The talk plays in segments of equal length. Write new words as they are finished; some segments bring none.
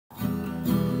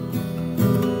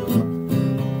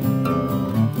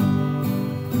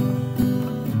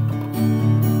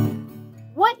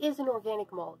is an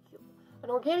organic molecule? An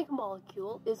organic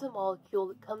molecule is a molecule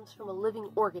that comes from a living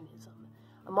organism,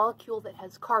 a molecule that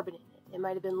has carbon in it. It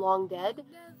might have been long dead.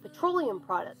 Petroleum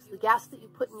products, the gas that you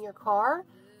put in your car,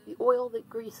 the oil that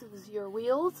greases your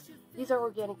wheels, these are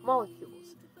organic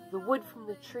molecules. The wood from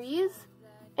the trees,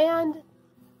 and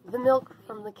the milk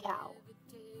from the cow.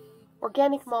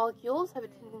 Organic molecules have a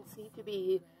tendency to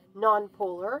be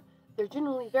nonpolar. They're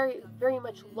generally very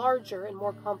much larger and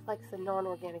more complex than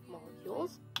non-organic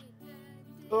molecules.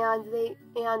 And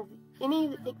any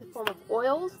that take the form of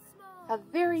oils have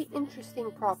very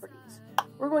interesting properties.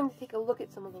 We're going to take a look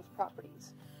at some of those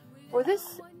properties. For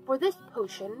this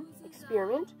potion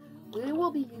experiment, we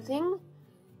will be using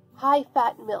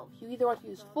high-fat milk. You either want to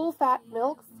use full-fat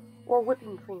milk or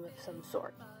whipping cream of some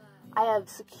sort. I have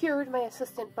secured my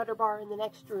assistant Butterbar in the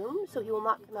next room, so he will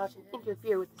not come out and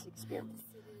interfere with this experiment.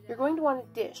 You're going to want a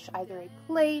dish, either a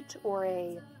plate or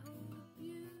a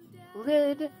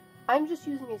lid. I'm just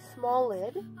using a small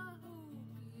lid.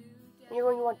 And you're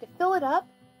going to want to fill it up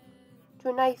to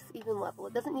a nice even level.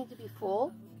 It doesn't need to be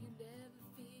full.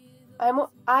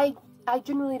 I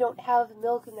generally don't have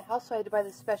milk in the house, so I had to buy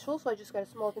this special, so I just got a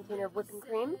small container of whipping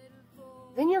cream.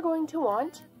 Then you're going to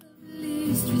want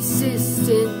least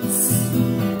resistance.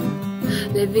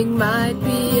 Living might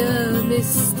be a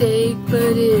mistake,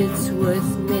 but it's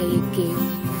worth making.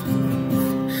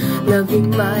 Loving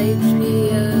might be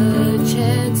a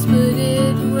chance, but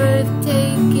it's worth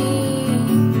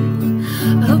taking.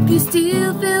 I hope you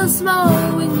still feel small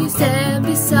when you stand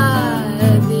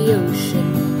beside the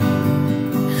ocean.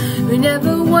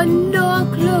 Whenever one door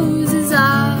closes,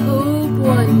 I hope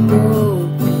one more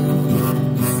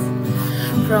opens.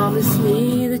 Promise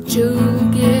me that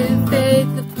you'll give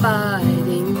faith a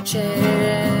fighting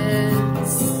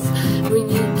chance when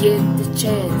you get the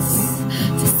chance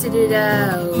to sit it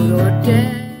out or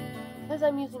dance. Because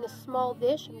I'm using a small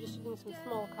dish, I'm just using some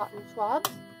small cotton swabs.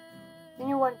 Then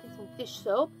you want to take some dish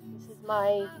soap. This is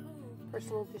my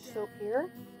personal dish soap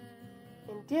here.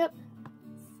 And dip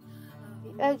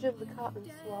the edge of the cotton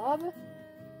swab in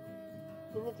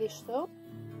the dish soap.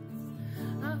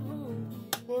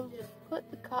 Then just put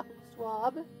the cotton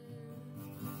swab,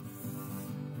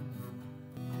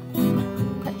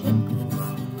 touch it,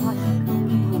 wash it.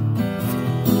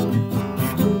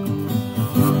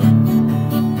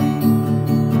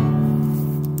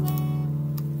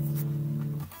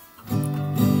 I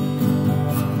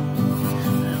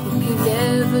hope you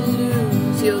never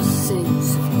lose your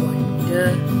sense of wonder.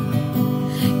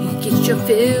 Your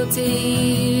fill to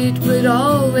eat, but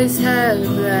always have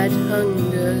that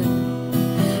hunger.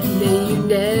 May you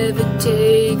never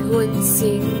take one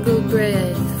single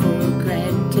breath for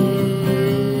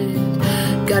granted.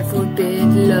 God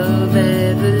forbid love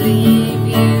ever leave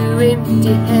you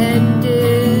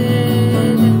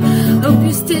empty-handed. Hope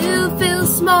you still feel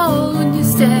small when you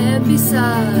stand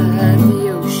beside the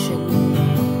ocean.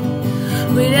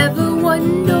 Whenever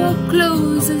one door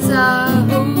closes, I